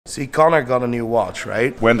See, Conor got a new watch,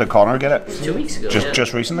 right? When did Conor get it? 2 weeks ago.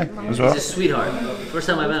 Just recently as well? He's a sweetheart. First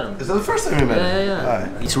time I met him. Is that the first time you met him?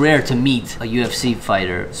 Yeah. It's rare to meet a UFC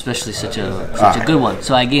fighter, especially such a good one.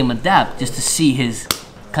 So I gave him a dap just to see his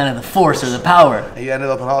kind of the force or the power. And you ended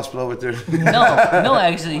up in hospital with your... No,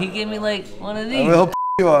 actually, he gave me like one of these. We'll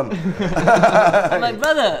you on. I'm like,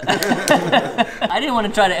 brother, I didn't want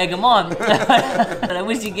to try to egg him on, but I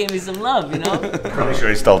wish he gave me some love, you know? Pretty sure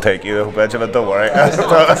he'd still take you, Benjamin, don't worry.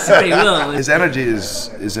 He will. His energy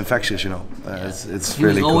is infectious, you know. It's He was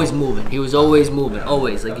really always cool. moving. He was always moving,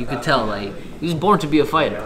 always. Like, you could tell, like, he was born to be a fighter.